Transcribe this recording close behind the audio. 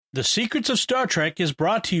The Secrets of Star Trek is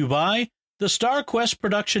brought to you by the StarQuest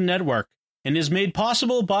Production Network and is made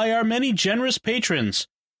possible by our many generous patrons.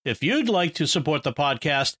 If you'd like to support the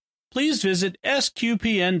podcast, please visit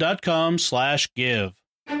sqpn.com/give.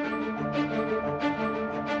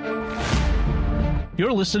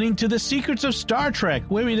 You're listening to The Secrets of Star Trek,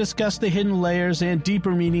 where we discuss the hidden layers and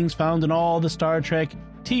deeper meanings found in all the Star Trek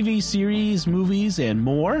TV series, movies, and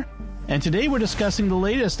more. And today we're discussing the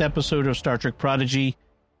latest episode of Star Trek Prodigy,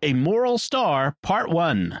 A Moral Star, Part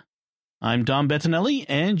 1. I'm Dom Bettinelli,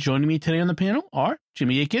 and joining me today on the panel are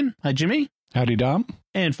Jimmy Aiken. Hi, Jimmy. Howdy, Dom.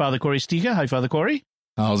 And Father Corey Stika. Hi, Father Corey.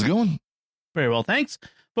 How's it going? Very well, thanks.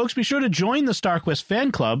 Folks, be sure to join the StarQuest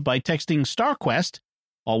fan club by texting StarQuest,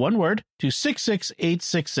 all one word, to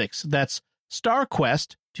 66866. That's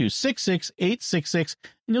StarQuest to 66866,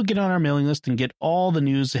 and you'll get on our mailing list and get all the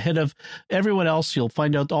news ahead of everyone else. You'll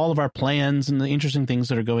find out all of our plans and the interesting things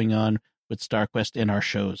that are going on with StarQuest and our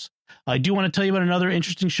shows. I do want to tell you about another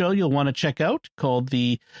interesting show you'll want to check out called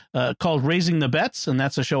Raising the Bets, and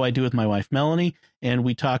that's a show I do with my wife Melanie, and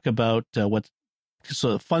we talk about what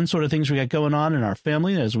fun sort of things we got going on in our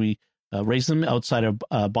family as we raise them outside of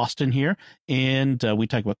Boston here, and we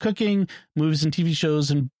talk about cooking, movies and TV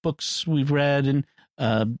shows, and books we've read, and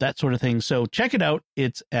that sort of thing. So check it out.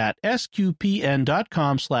 It's at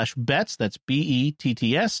sqpn.com/bets. That's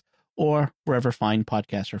BETTS, or wherever fine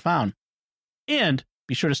podcasts are found. And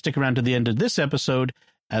be sure to stick around to the end of this episode,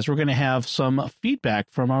 as we're going to have some feedback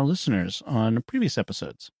from our listeners on previous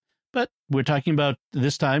episodes. But we're talking about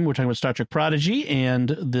Star Trek Prodigy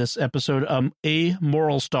and this episode, A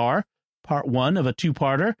Moral Star, Part 1 of a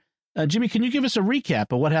two-parter. Jimmy, can you give us a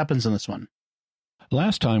recap of what happens in this one?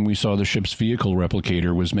 Last time we saw the ship's vehicle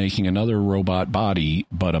replicator was making another robot body,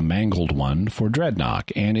 but a mangled one, for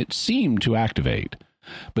Dreadnought, and it seemed to activate.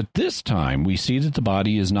 But this time, we see that the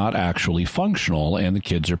body is not actually functional, and the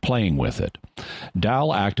kids are playing with it. Dal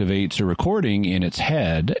activates a recording in its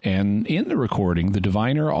head, and in the recording, the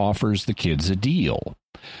diviner offers the kids a deal.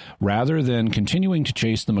 Rather than continuing to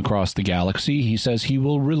chase them across the galaxy, he says he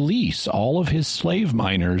will release all of his slave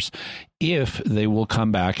miners if they will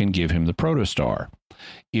come back and give him the protostar.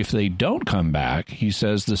 If they don't come back, he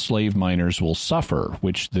says the slave miners will suffer,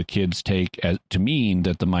 which the kids take to mean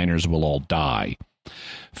that the miners will all die.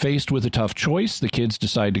 Faced with a tough choice, the kids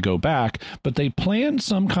decide to go back, but they plan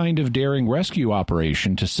some kind of daring rescue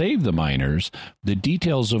operation to save the miners, the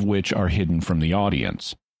details of which are hidden from the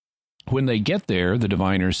audience. When they get there, the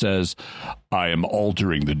diviner says, "I am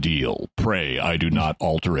altering the deal. Pray I do not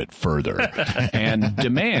alter it further," and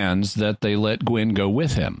demands that they let Gwyn go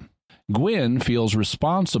with him. Gwyn feels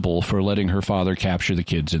responsible for letting her father capture the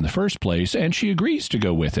kids in the first place, and she agrees to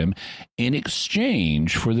go with him in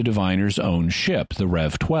exchange for the diviner's own ship, the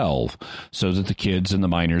Rev 12, so that the kids and the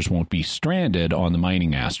miners won't be stranded on the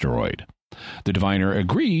mining asteroid. The diviner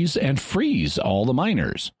agrees and frees all the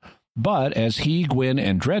miners. But as he, Gwyn,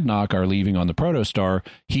 and Dreadnought are leaving on the protostar,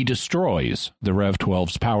 he destroys the Rev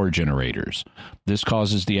 12's power generators. This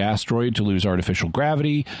causes the asteroid to lose artificial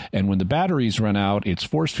gravity, and when the batteries run out, its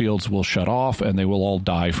force fields will shut off and they will all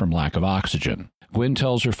die from lack of oxygen. Gwyn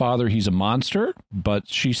tells her father he's a monster, but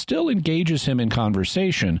she still engages him in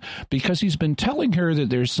conversation because he's been telling her that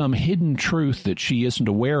there's some hidden truth that she isn't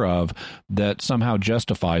aware of that somehow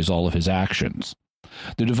justifies all of his actions.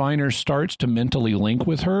 The diviner starts to mentally link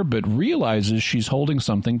with her, but realizes she's holding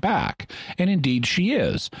something back. And indeed she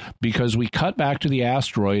is, because we cut back to the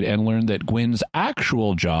asteroid and learn that Gwyn's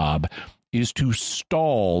actual job is to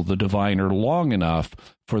stall the diviner long enough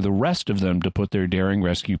for the rest of them to put their daring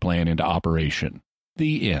rescue plan into operation.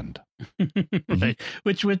 The end. Right.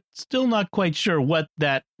 Which we're still not quite sure what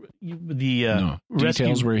rescue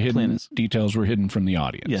plan is. Details were hidden from the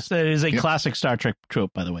audience. Yes, that is a classic Star Trek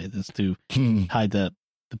trope, by the way. That's to hide the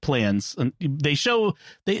plans. And they show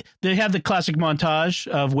they have the classic montage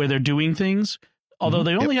of where they're doing things, although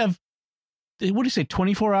they only have, what do you say,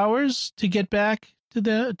 24 hours to get back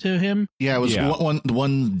to him. Yeah, it was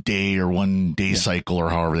one day or one day cycle, or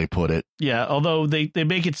however they put it. Yeah, although they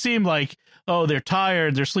make it seem like, oh, they're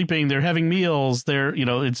tired, they're sleeping, they're having meals,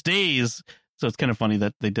 it's days. So it's kind of funny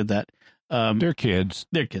that they did that. They're kids.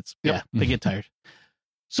 Yep. Yeah, they get tired.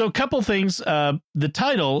 So a couple things. The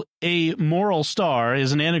title, A Moral Star,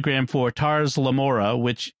 is an anagram for Tars Lamora,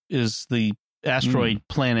 which is the asteroid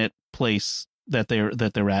planet place that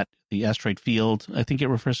they're at, the asteroid field. I think it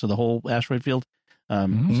refers to the whole asteroid field.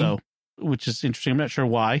 So, which is interesting. I'm not sure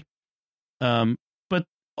why. But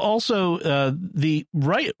also the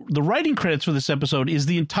writing credits for this episode is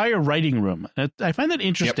the entire writing room. I find that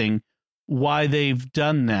interesting. Why they've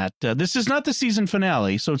done that. This is not the season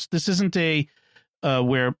finale, so this isn't a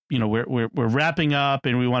where we're wrapping up,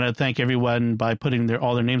 and we want to thank everyone by putting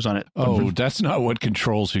all their names on it. Oh, that's not what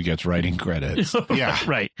controls who gets writing credits. Yeah,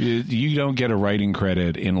 right. You don't get a writing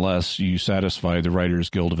credit unless you satisfy the Writers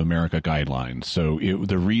Guild of America guidelines. So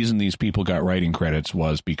the reason these people got writing credits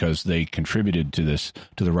was because they contributed to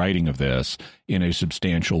the writing of this in a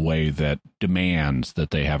substantial way that demands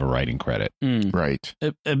that they have a writing credit. Right.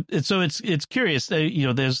 So it's curious.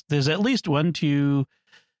 There's at least 1, 2,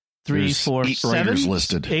 3, There's 4, 8 7, writers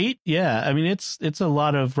listed. 8. Yeah, I mean it's a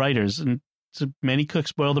lot of writers, and so many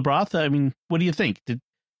cooks spoil the broth. I mean, what do you think?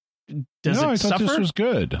 Does I it thought suffer? this was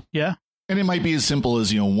good. Yeah. And it might be as simple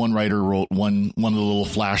as, one writer wrote one of the little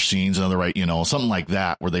flash scenes, another something like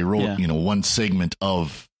that, where they wrote, one segment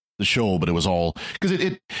of the show, but it was all because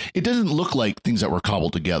it doesn't look like things that were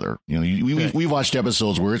cobbled together. We've watched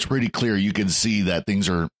episodes where it's pretty clear. You can see that things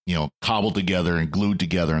are, cobbled together and glued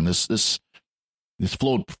together. And this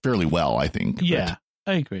flowed fairly well, I think. Yeah,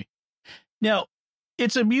 I agree. Now,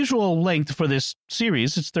 it's a usual length for this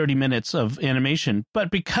series. It's 30 minutes of animation,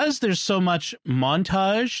 but because there's so much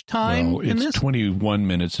montage time in this, 21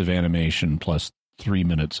 minutes of animation plus 3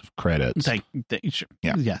 minutes of credits.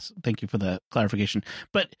 Yes, thank you for the clarification.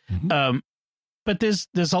 But but there's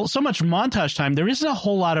so much montage time. There isn't a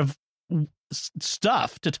whole lot of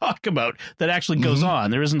stuff to talk about that actually goes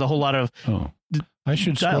on. There isn't a whole lot of. I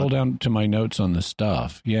should scroll down to my notes on the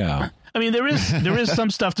stuff. Yeah. I mean, there is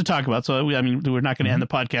some stuff to talk about. So, we're not going to end the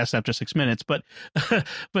podcast after 6 minutes, but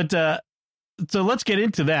so let's get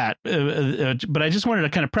into that. But I just wanted to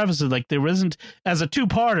kind of preface it, like there isn't, as a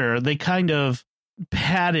 2-parter, they kind of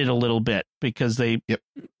padded a little bit because they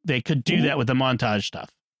could do that with the montage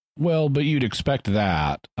stuff. Well, but you'd expect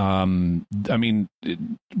that. I mean,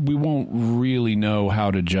 we won't really know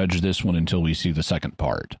how to judge this one until we see the second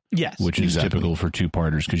part. Yes. Which is typical for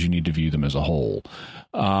 2-parters because you need to view them as a whole.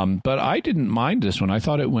 But I didn't mind this one. I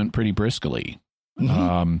thought it went pretty briskly.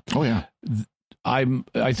 Oh, yeah.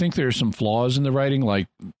 I think there's some flaws in the writing.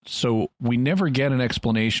 So we never get an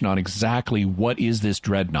explanation on exactly what is this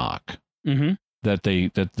Dreadnought that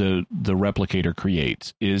the replicator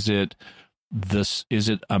creates. Is it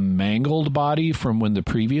a mangled body from when the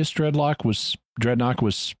previous Dreadnought was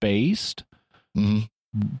spaced,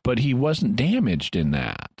 but he wasn't damaged in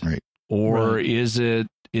that, right? Or is it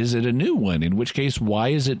a new one? In which case, why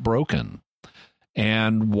is it broken?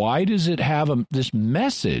 And why does it have this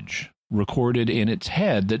message recorded in its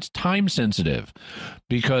head that's time sensitive?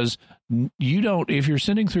 Because if you're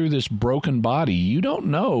sitting through this broken body, you don't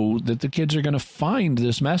know that the kids are going to find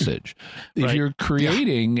this message. If you're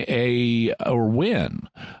creating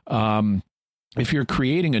if you're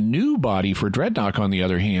creating a new body for Dreadnought, on the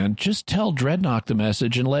other hand, just tell Dreadnought the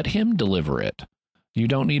message and let him deliver it. You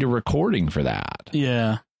don't need a recording for that.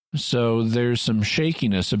 Yeah. So there's some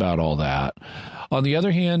shakiness about all that. On the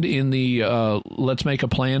other hand, in the Let's Make a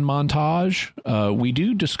Plan montage, we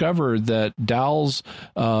do discover that Dal's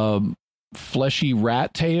fleshy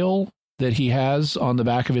rat tail that he has on the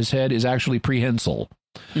back of his head is actually prehensile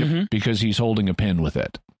because he's holding a pen with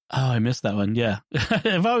it. Oh, I missed that one. Yeah.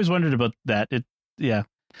 I've always wondered about that. You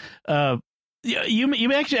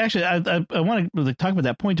actually, I want to talk about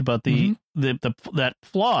that point about that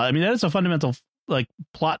flaw. I mean, that is a fundamental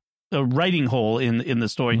plot writing hole in the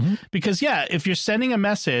story because if you're sending a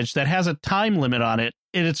message that has a time limit on it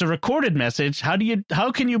and it's a recorded message, how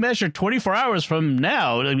can you measure 24 hours from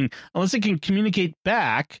now? I mean, unless it can communicate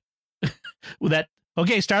back with that,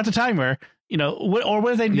 okay, start the timer, or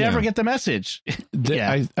what if they never get the message?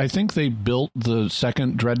 I think they built the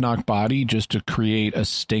second Dreadnought body just to create a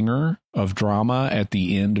stinger of drama at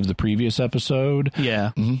the end of the previous episode.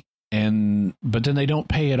 Yeah. But then they don't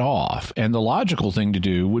pay it off. And the logical thing to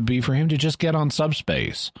do would be for him to just get on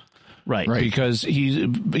subspace. Right. Because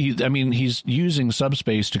he's using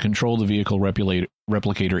subspace to control the vehicle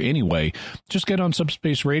replicator anyway. Just get on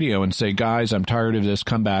subspace radio and say, guys, I'm tired of this.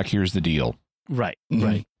 Come back. Here's the deal. Right.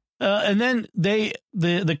 Right. And then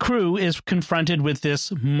the crew is confronted with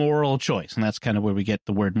this moral choice. And that's kind of where we get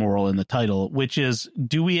the word moral in the title, which is,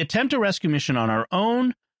 do we attempt a rescue mission on our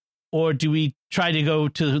own, or do we try to go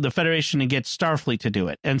to the Federation and get Starfleet to do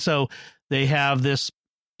it? And so they have this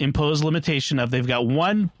imposed limitation of they've got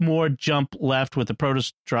one more jump left with the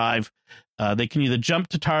Protos drive. They can either jump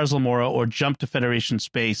to Tars Lamora or jump to Federation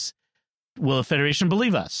space. Will the Federation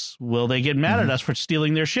believe us? Will they get mad at us for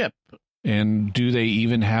stealing their ship? And do they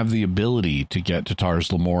even have the ability to get to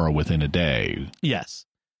Tars Lamora within a day? Yes.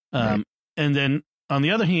 And then on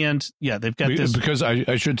the other hand, they've got this. Because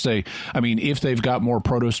I should say, I mean, if they've got more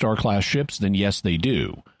Protostar class ships, then yes, they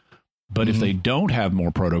do. But if they don't have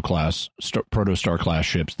more Protostar class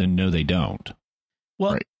ships, then no, they don't.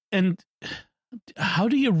 Well, and how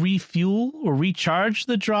do you refuel or recharge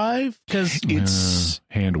the drive? Because it's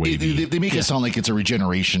hand wavy. They make it sound like it's a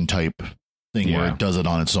regeneration type thing where it does it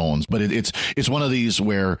on its own. But it's one of these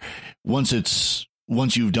where once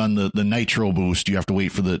you've done the nitro boost, you have to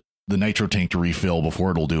wait for the nitro tank to refill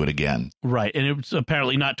before it'll do it again. Right. And it's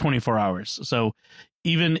apparently not 24 hours. So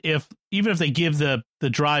even if they give the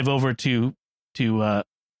drive over to the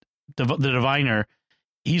diviner,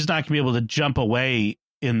 he's not going to be able to jump away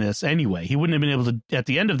in this anyway. He wouldn't have been able to, at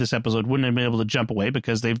the end of this episode, wouldn't have been able to jump away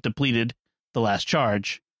because they've depleted the last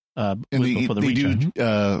charge. And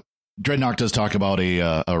Dreadnought does talk about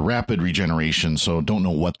a rapid regeneration, so don't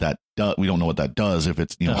know what that does. We don't know what that does, if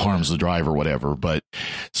it's harms the drive or whatever. But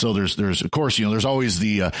so there's of course there's always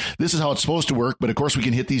the this is how it's supposed to work, but of course we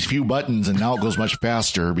can hit these few buttons and now it goes much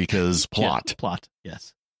faster because plot. Yeah, plot,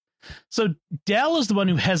 yes. So Dal is the one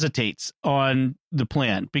who hesitates on the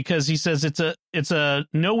plan because he says it's a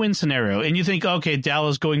no-win scenario, and you think, okay, Dal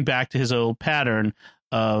is going back to his old pattern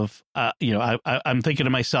of I'm thinking to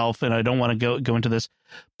myself and I don't want to go into this,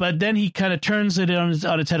 but then he kind of turns it on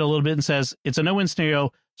its head a little bit and says it's a no-win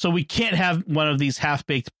scenario, so we can't have one of these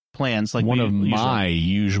half-baked plans like one of my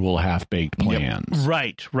usual half-baked plans.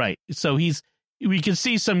 Yep. Right. So we can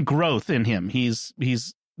see some growth in him. He's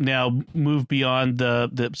now moved beyond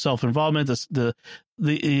the self-involvement.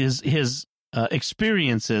 His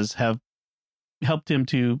experiences have helped him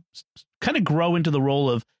to kind of grow into the role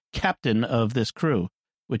of captain of this crew,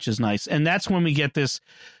 which is nice. And that's when we get this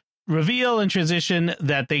reveal and transition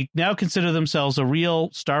that they now consider themselves a real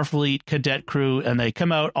Starfleet cadet crew, and they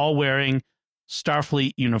come out all wearing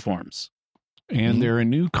Starfleet uniforms. And they're a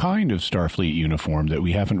new kind of Starfleet uniform that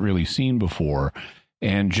we haven't really seen before.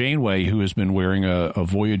 And Janeway, who has been wearing a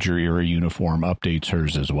Voyager era uniform, updates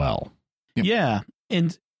hers as well. Yep. Yeah.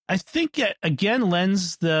 And I think it again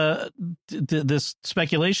lends this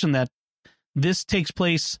speculation that this takes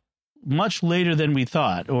place much later than we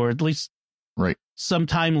thought, or at least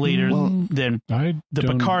sometime later than the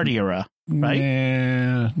Picard era,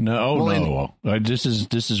 right? No. This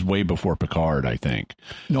is way before Picard, I think.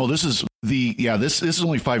 No, this is this is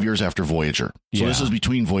only 5 years after Voyager. So this is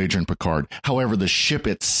between Voyager and Picard. However, the ship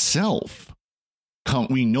itself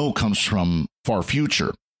we know comes from far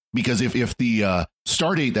future, because if the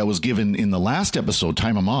star date that was given in the last episode,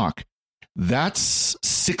 Time of Mach, that's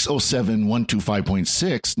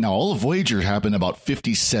 607125.6. Now all of Voyager happened about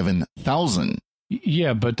 57,000.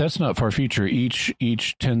 Yeah, but that's not far future. Each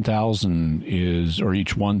 10,000 is, or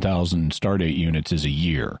each 1,000 stardate units is a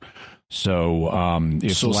year. So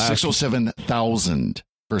if 607,000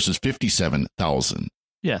 versus 57,000.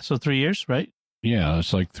 Yeah, so 3 years, right? Yeah,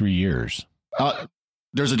 it's like 3 years.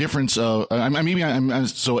 There's a difference. So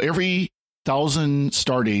every 1,000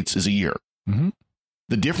 stardates is a year. Mm-hmm.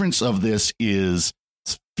 The difference of this is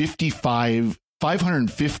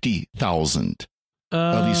 550,000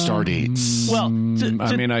 of these star dates. Well,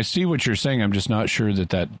 I mean, I see what you're saying. I'm just not sure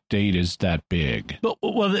that date is that big. But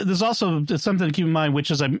there's also something to keep in mind,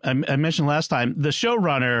 which is I mentioned last time. The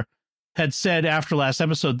showrunner had said after last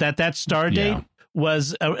episode that star date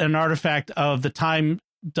was an artifact of the time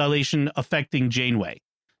dilation affecting Janeway.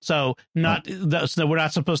 So so we're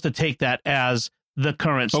not supposed to take that as the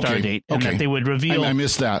current star date, and that they would reveal. I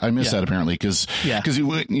missed that. That apparently because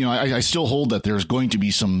I still hold that there's going to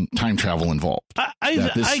be some time travel involved.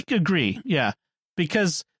 I agree. Yeah,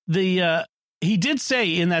 because he did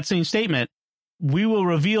say in that same statement, we will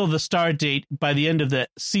reveal the star date by the end of the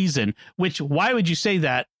season. Which, why would you say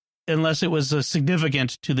that unless it was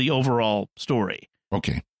significant to the overall story?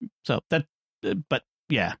 Okay. So but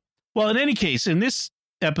yeah. Well, in any case, in this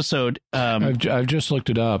episode, I've just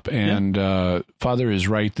looked it up, and Father is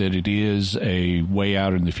right that it is a way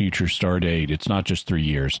out in the future star date. It's not just 3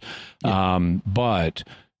 years, but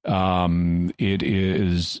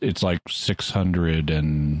it's like 600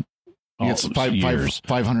 and it's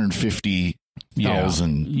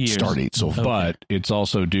 550,000 star dates. So, but it's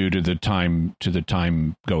also due to the time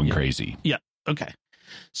going crazy. Yeah. Okay.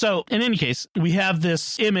 So in any case, we have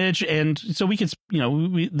this image, and so we could,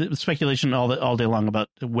 the speculation all day long about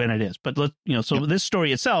when it is. But this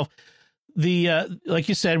story itself, like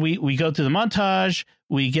you said, we go through the montage.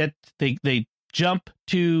 We get they jump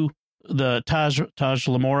to the Taj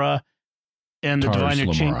Lamora, and the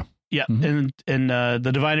diviner and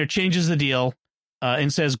the diviner changes the deal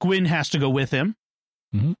and says Gwyn has to go with him.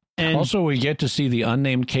 Mm-hmm. And also, we get to see the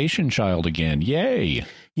unnamed Cation child again. Yay!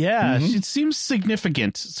 Yeah, it seems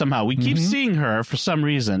significant somehow. We keep seeing her for some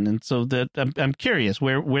reason, and so that I'm curious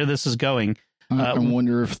where this is going. I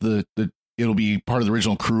wonder if it'll be part of the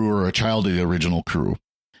original crew or a child of the original crew.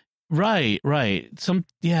 Right.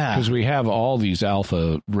 Because we have all these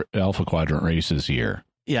alpha quadrant races here.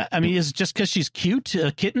 Yeah, I mean, is it just because she's cute,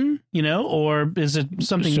 a kitten, or is it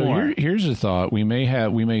something more? Here's a thought: we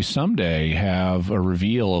may someday have a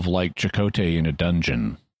reveal of like Chakotay in a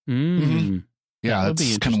dungeon. Mm-hmm. Yeah,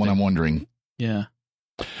 that's kind of what I'm wondering. Yeah.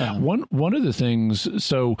 One of the things.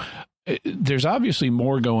 So there's obviously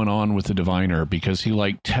more going on with the Diviner because he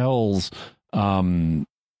like tells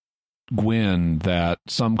Gwyn that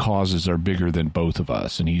some causes are bigger than both of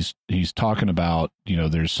us, and he's talking about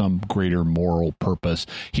there's some greater moral purpose.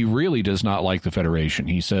 He really does not like the Federation.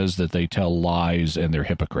 He says that they tell lies and they're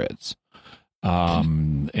hypocrites,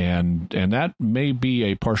 and that may be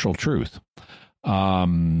a partial truth.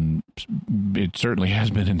 It certainly has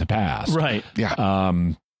been in the past, right? Yeah.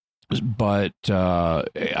 But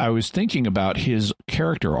I was thinking about his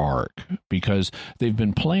character arc because they've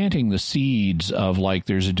been planting the seeds of like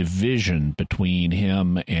there's a division between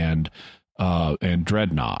him and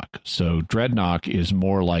Dreadnought. So Dreadnought is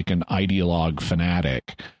more like an ideologue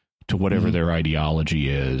fanatic to whatever their ideology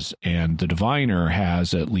is, and the Diviner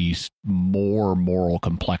has at least more moral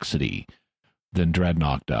complexity than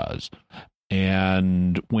Dreadnought does.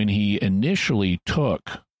 And when he initially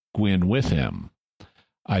took Gwyn with him,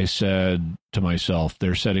 I said to myself,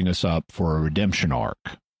 they're setting us up for a redemption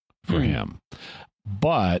arc for him.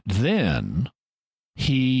 But then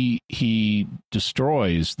he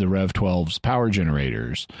destroys the Rev 12's power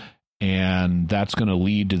generators, and that's going to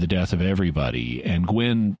lead to the death of everybody. And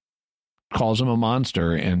Gwyn calls him a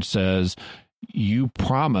monster and says, you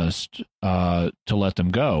promised to let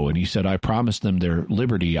them go. And he said, I promised them their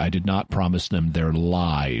liberty. I did not promise them their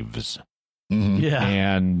lives. Mm-hmm. Yeah.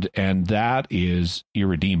 And that is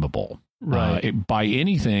irredeemable, right? By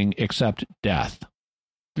anything except death.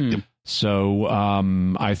 So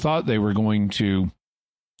I thought they were going to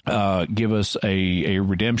give us a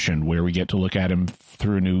redemption where we get to look at him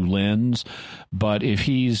through a new lens. But if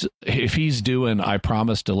he's doing, I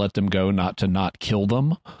promise to let them go, not to not kill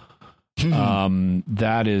them,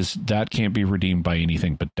 that can't be redeemed by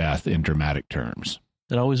anything but death in dramatic terms.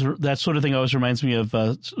 That sort of thing always reminds me of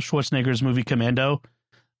Schwarzenegger's movie Commando.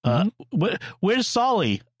 Where's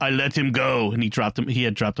Solly? I let him go, and he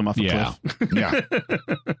had dropped him off a cliff. Yeah.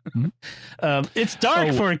 It's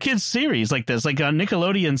dark for a kids series like this, like a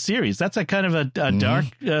Nickelodeon series. That's a kind of a dark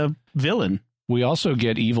villain. We also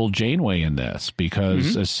get evil Janeway in this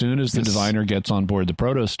because as soon as the Diviner gets on board the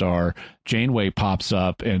Protostar, Janeway pops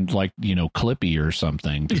up and like, Clippy or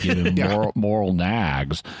something to give him moral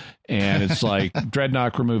nags. And it's like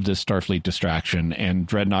Dreadnought removed this Starfleet distraction, and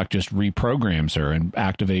Dreadnought just reprograms her and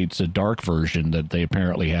activates a dark version that they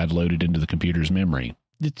apparently had loaded into the computer's memory.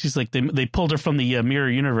 It's just like they pulled her from the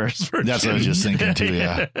Mirror Universe version. That's what I was just thinking too,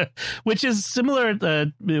 yeah. Which is similar,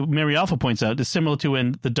 Mary Alpha points out, is similar to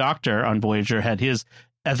when the Doctor on Voyager had his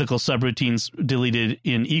ethical subroutines deleted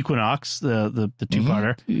in Equinox, the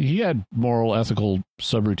two-parter. He had moral ethical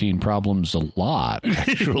subroutine problems a lot,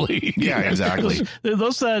 actually. Yeah, exactly.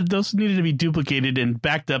 Those needed to be duplicated and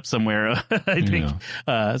backed up somewhere, I think.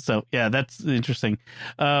 Yeah. So, yeah, that's interesting.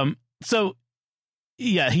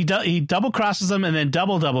 Yeah, he double crosses them and then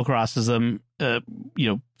double crosses them.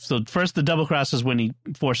 So first the double cross is when he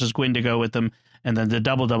forces Gwyn to go with them, and then the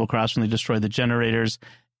double cross when they destroy the generators,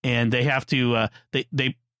 and they have to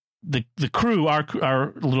the crew,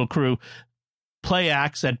 our little crew, play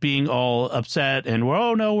acts at being all upset and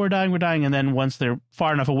we're dying, and then once they're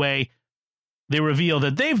far enough away, they reveal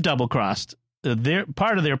that they've double crossed. Their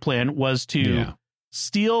part of their plan was to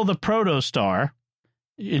steal the Protostar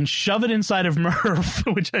and shove it inside of Murph,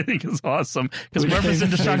 which I think is awesome because Murph is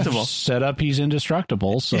indestructible. Set up, he's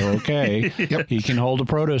indestructible, so okay, he can hold a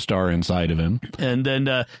Protostar inside of him, and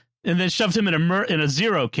then shoved him in a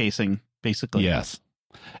zero casing, basically. Yes,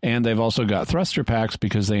 and they've also got thruster packs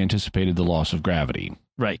because they anticipated the loss of gravity.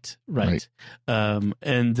 Right.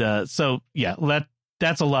 So yeah,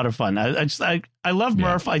 that's a lot of fun. I love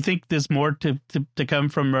Murph. I think there's more to come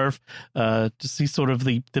from Murph. To see sort of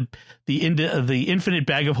the infinite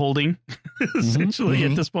bag of holding, essentially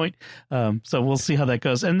at this point. So we'll see how that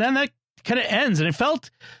goes. And then that kind of ends, and it felt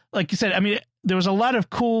like you said. I mean, there was a lot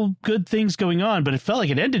of cool, good things going on, but it felt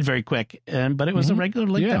like it ended very quick. But it was a regular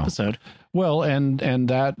length episode. Well, and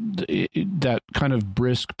that kind of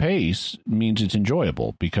brisk pace means it's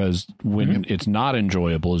enjoyable, because when it's not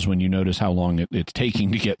enjoyable is when you notice how long it's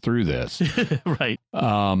taking to get through this. Right.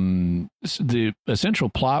 The essential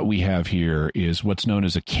plot we have here is what's known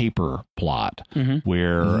as a caper plot,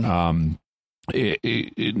 where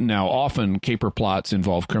now often caper plots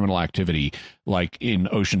involve criminal activity, like in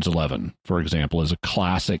Ocean's 11, for example, is a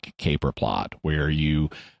classic caper plot where you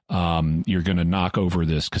you're going to knock over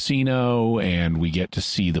this casino, and we get to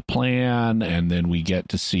see the plan, and then we get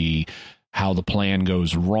to see how the plan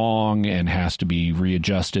goes wrong and has to be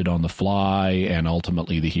readjusted on the fly, and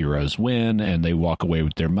ultimately the heroes win and they walk away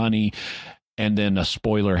with their money. And then a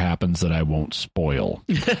spoiler happens that I won't spoil.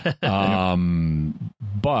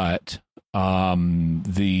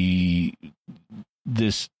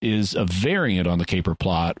 This is a variant on the caper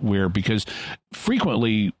plot where, because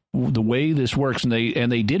frequently the way this works, and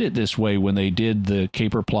they did it this way when they did the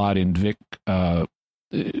caper plot in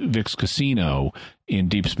Vic's Casino in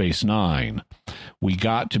Deep Space Nine, we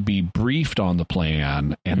got to be briefed on the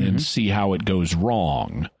plan and then see how it goes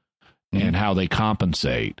wrong and how they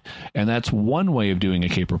compensate. And that's one way of doing a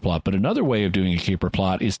caper plot. But another way of doing a caper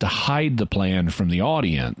plot is to hide the plan from the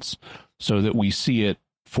audience so that we see it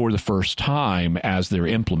for the first time as they're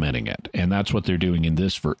implementing it. And that's what they're doing in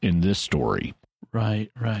this story.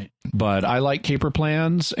 Right. But I like caper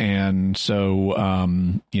plans, and so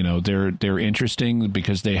they're interesting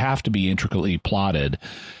because they have to be intricately plotted,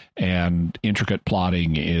 and intricate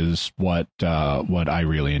plotting is what I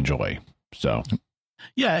really enjoy. So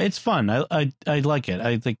yeah, it's fun. I like it.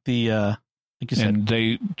 I think like you said,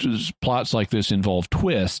 and plots like this involve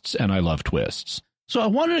twists, and I love twists. So I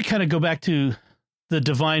wanted to kind of go back to the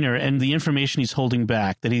diviner and the information he's holding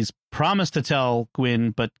back, that he's promised to tell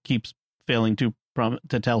Gwyn but keeps failing to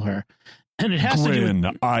tell her. And it has to do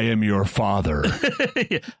with... I am your father.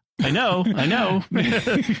 Yeah, I know.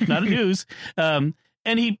 Not a news. And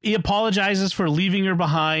he apologizes for leaving her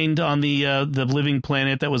behind on the living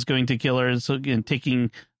planet that was going to kill her, and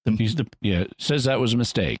taking says that was a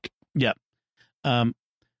mistake. Yeah.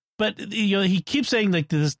 But he keeps saying like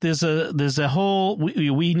there's a whole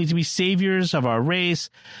we need to be saviors of our race,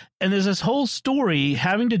 and there's this whole story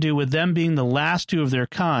having to do with them being the last two of their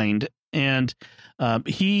kind, and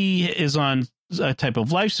he is on a type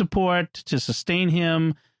of life support to sustain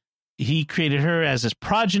him. He created her as his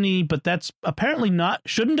progeny, but that's apparently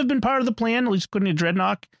shouldn't have been part of the plan, at least according to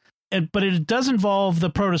Dreadnought. But it does involve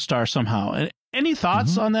the protostar somehow. Any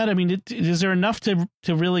thoughts on that? I mean, is there enough to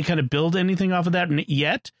really kind of build anything off of that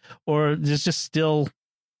yet? Or there's just still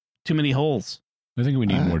too many holes? I think we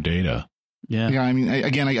need more data. Yeah. Yeah. I mean,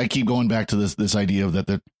 I keep going back to this idea of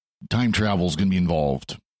that time travel is going to be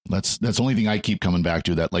involved. That's the only thing I keep coming back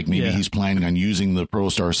to, that like maybe he's planning on using the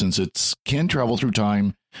protostar, since it can travel through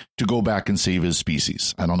time, to go back and save his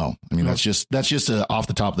species. I don't know. I mean, that's just a off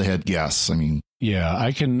the top of the head guess. I mean, yeah,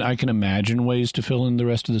 I can imagine ways to fill in the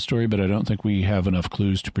rest of the story, but I don't think we have enough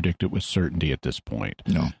clues to predict it with certainty at this point.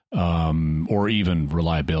 No. Or even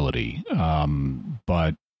reliability.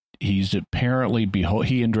 But he's apparently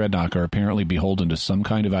he and Dreadnought are apparently beholden to some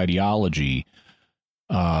kind of ideology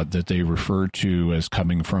that they refer to as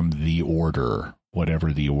coming from the Order,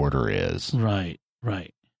 whatever the Order is. Right.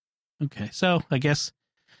 Okay, so I guess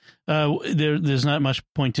there's not much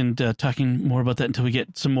point in talking more about that until we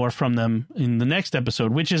get some more from them in the next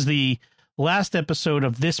episode, which is the last episode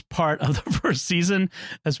of this part of the first season.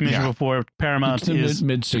 As mentioned before, Paramount is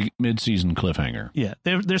mid-season cliffhanger. Yeah,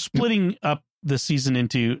 they're splitting up the season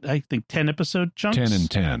into, I think, 10 episode chunks. 10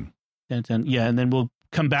 and 10. 10 and 10. Yeah, and then we'll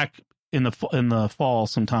come back in the fall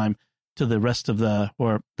sometime to the rest of the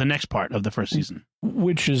next part of the first season.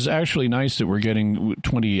 Which is actually nice that we're getting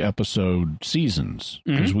 20 episode seasons,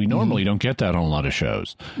 because we normally don't get that on a lot of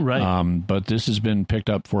shows. Right. But this has been picked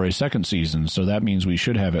up for a second season, so that means we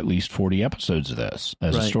should have at least 40 episodes of this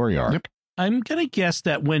as a story arc. Yep. I'm going to guess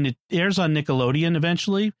that when it airs on Nickelodeon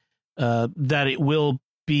eventually, that it will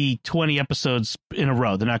be 20 episodes in a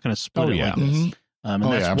row. They're not going to split it like this. And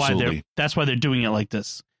that's why they're doing it like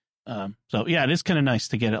this. So yeah, it is kind of nice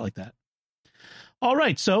to get it like that. All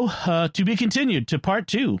right, so to be continued to part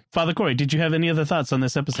 2. Father Cory, did you have any other thoughts on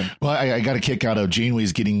this episode? Well, I got a kick out of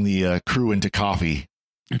Janeway's getting the crew into coffee.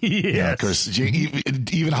 Yes. Yeah, of course,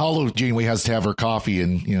 even Hollow Janeway has to have her coffee,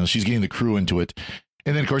 and she's getting the crew into it.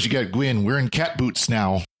 And then, of course, you got Gwyn wearing cat boots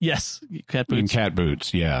now. Yes, cat boots. In cat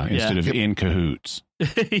boots, instead of in cahoots.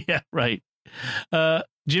 Yeah, right.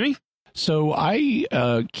 Jimmy? So I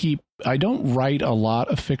don't write a lot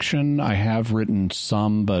of fiction. I have written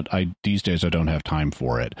some, but these days I don't have time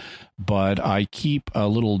for it. But I keep a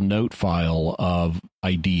little note file of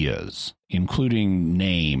ideas, including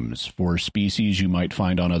names for species you might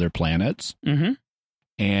find on other planets. Mm-hmm.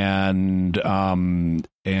 And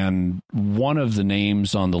one of the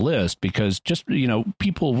names on the list, because just,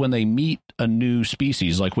 people, when they meet a new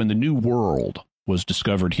species, like when the New World was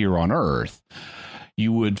discovered here on Earth,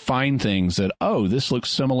 you would find things that, oh, this looks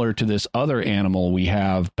similar to this other animal we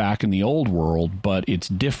have back in the old world, but it's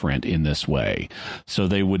different in this way. So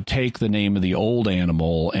they would take the name of the old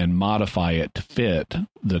animal and modify it to fit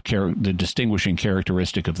the distinguishing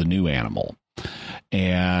characteristic of the new animal.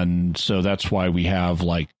 And so that's why we have,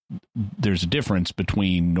 like, there's a difference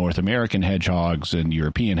between North American hedgehogs and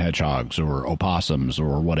European hedgehogs or opossums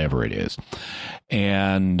or whatever it is.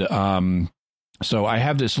 And so I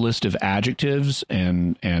have this list of adjectives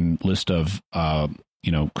and list of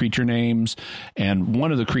creature names, and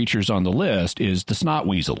one of the creatures on the list is the snot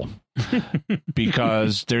weasel.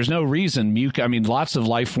 Because there's no reason lots of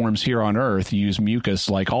life forms here on Earth use mucus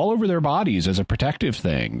like all over their bodies as a protective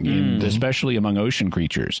thing, especially among ocean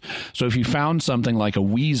creatures. So if you found something like a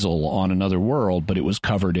weasel on another world, but it was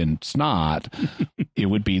covered in snot, it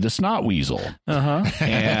would be the snot weasel.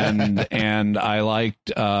 And I liked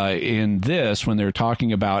in this, when they're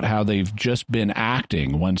talking about how they've just been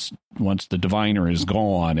acting once the diviner is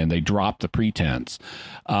gone and they drop the pretense,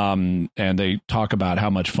 and they talk about how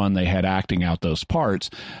much fun they had acting out those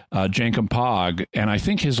parts. Jankum Pog, and I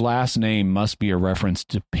think his last name must be a reference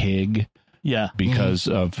to pig. Yeah. Because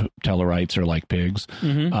of Tellarites are like pigs.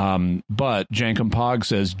 But Jankum Pog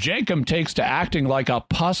says, Jankum takes to acting like a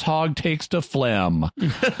puss hog takes to phlegm.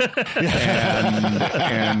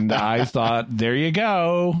 and I thought, there you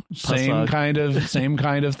go. Same kind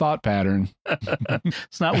of thought pattern.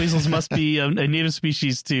 Snot weasels must be a native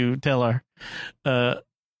species to Tellar.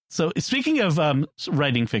 So speaking of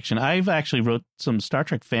writing fiction, I've actually wrote some Star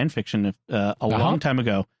Trek fan fiction a long time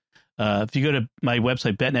ago. If you go to my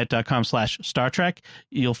website, betnet.com/Star Trek,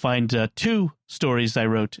 you'll find 2 stories I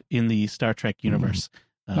wrote in the Star Trek universe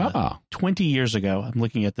 20 years ago. I'm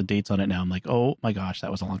looking at the dates on it now. I'm like, oh my gosh,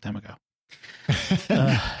 that was a long time ago.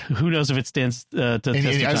 Who knows if it stands to test of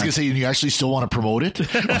time. I was going to say, you actually still want to promote it?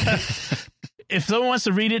 If someone wants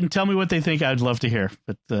to read it and tell me what they think, I'd love to hear.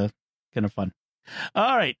 But kind of fun.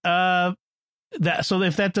 All right. So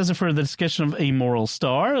if that does it for the discussion of A Moral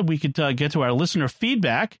Star, we could get to our listener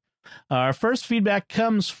feedback. Our first feedback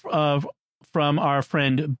comes from our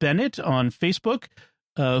friend Bennett on Facebook,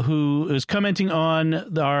 who is commenting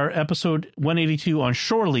on our episode 182 on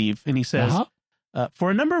shore leave. And he says,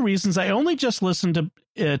 for a number of reasons, I only just listened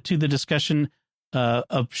to the discussion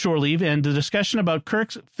of shore leave and the discussion about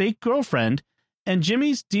Kirk's fake girlfriend and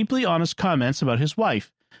Jimmy's deeply honest comments about his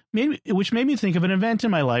wife, which made me think of an event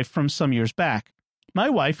in my life from some years back. My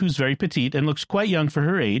wife, who's very petite and looks quite young for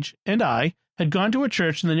her age, and I had gone to a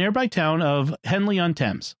church in the nearby town of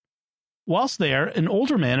Henley-on-Thames. Whilst there, an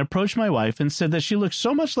older man approached my wife and said that she looked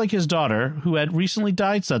so much like his daughter, who had recently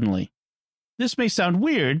died suddenly. This may sound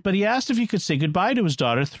weird, but he asked if he could say goodbye to his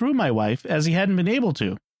daughter through my wife, as he hadn't been able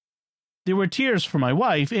to. There were tears for my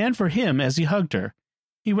wife and for him as he hugged her.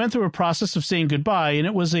 He went through a process of saying goodbye, and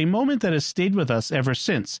it was a moment that has stayed with us ever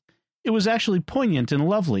since. It was actually poignant and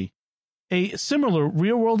lovely. A similar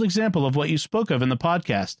real-world example of what you spoke of in the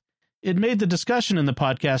podcast. It made the discussion in the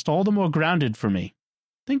podcast all the more grounded for me.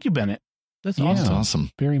 Thank you, Bennett. That's awesome.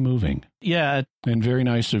 Very moving. Yeah. And very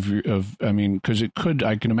nice because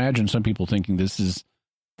I can imagine some people thinking this is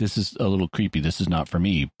a little creepy. This is not for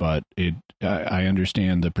me, but I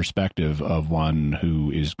understand the perspective of one who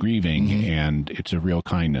is grieving, and it's a real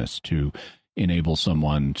kindness to enable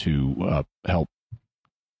someone to help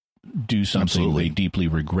do something they deeply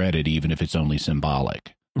regretted, even if it's only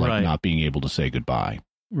symbolic, like not being able to say goodbye.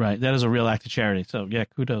 Right. That is a real act of charity. So yeah,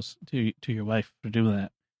 kudos to your wife for doing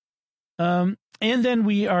that. And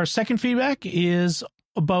then our second feedback is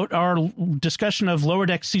about our discussion of Lower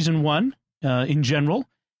Deck Season 1 in general.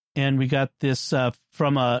 And we got this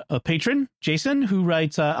from a patron, Jason, who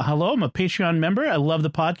writes, hello, I'm a Patreon member. I love the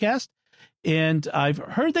podcast. And I've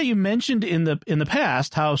heard that you mentioned in the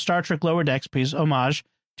past how Star Trek Lower Decks pays homage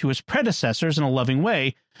to its predecessors in a loving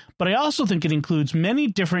way, but I also think it includes many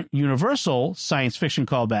different Universal science fiction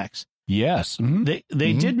callbacks. Yes.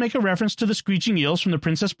 They did make a reference to the screeching eels from The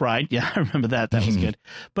Princess Bride. Yeah, I remember that. That was good.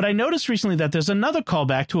 But I noticed recently that there's another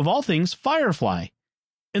callback to, of all things, Firefly.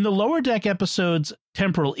 In the Lower Deck episode's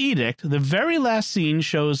Temporal Edict, the very last scene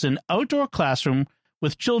shows an outdoor classroom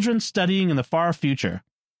with children studying in the far future.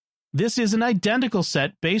 This is an identical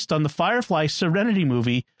set based on the Firefly Serenity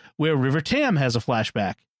movie where River Tam has a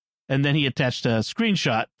flashback. And then he attached a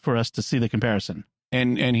screenshot for us to see the comparison.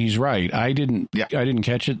 And he's right. I didn't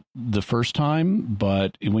catch it the first time,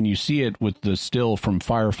 but when you see it with the still from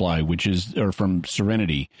Firefly, or from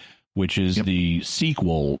Serenity, which is the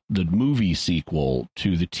sequel, the movie sequel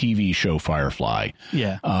to the TV show Firefly,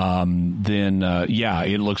 then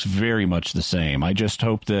it looks very much the same. I just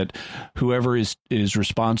hope that whoever is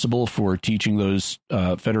responsible for teaching those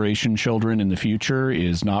Federation children in the future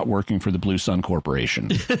is not working for the Blue Sun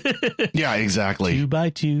Corporation. Yeah, exactly. 2 by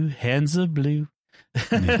 2 hands of blue.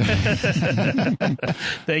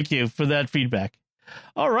 Thank you for that feedback.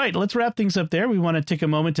 All right, let's wrap things up there. We want to take a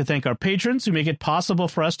moment to thank our patrons who make it possible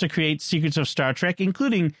for us to create Secrets of Star Trek,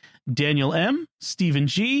 including Daniel M., Stephen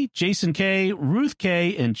G., Jason K., Ruth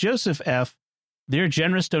K., and Joseph F. Their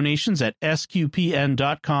generous donations at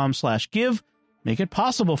sqpn.com/give make it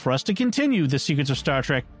possible for us to continue the Secrets of Star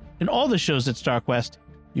Trek and all the shows at StarQuest.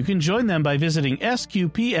 You can join them by visiting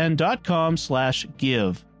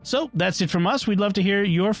sqpn.com/give. So that's it from us. We'd love to hear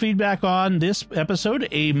your feedback on this episode,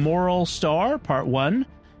 A Moral Star, Part 1.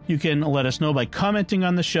 You can let us know by commenting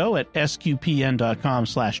on the show at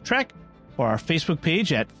sqpn.com/trek or our Facebook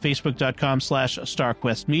page at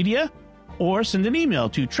facebook.com/StarQuestMedia, or send an email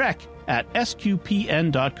to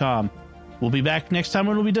trek@sqpn.com. We'll be back next time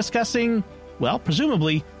when we'll be discussing, well,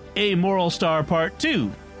 presumably, A Moral Star Part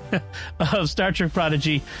 2 of Star Trek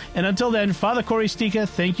Prodigy. And until then, Father Corey Stika,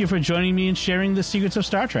 thank you for joining me and sharing the secrets of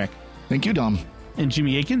Star Trek. Thank you, Dom. And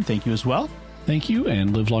Jimmy Aiken, thank you as well. Thank you,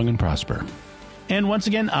 and live long and prosper. And once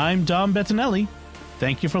again, I'm Dom Bettinelli.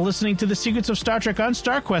 Thank you for listening to the Secrets of Star Trek on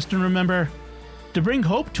StarQuest. And remember, to bring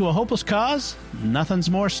hope to a hopeless cause, nothing's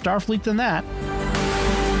more Starfleet than that.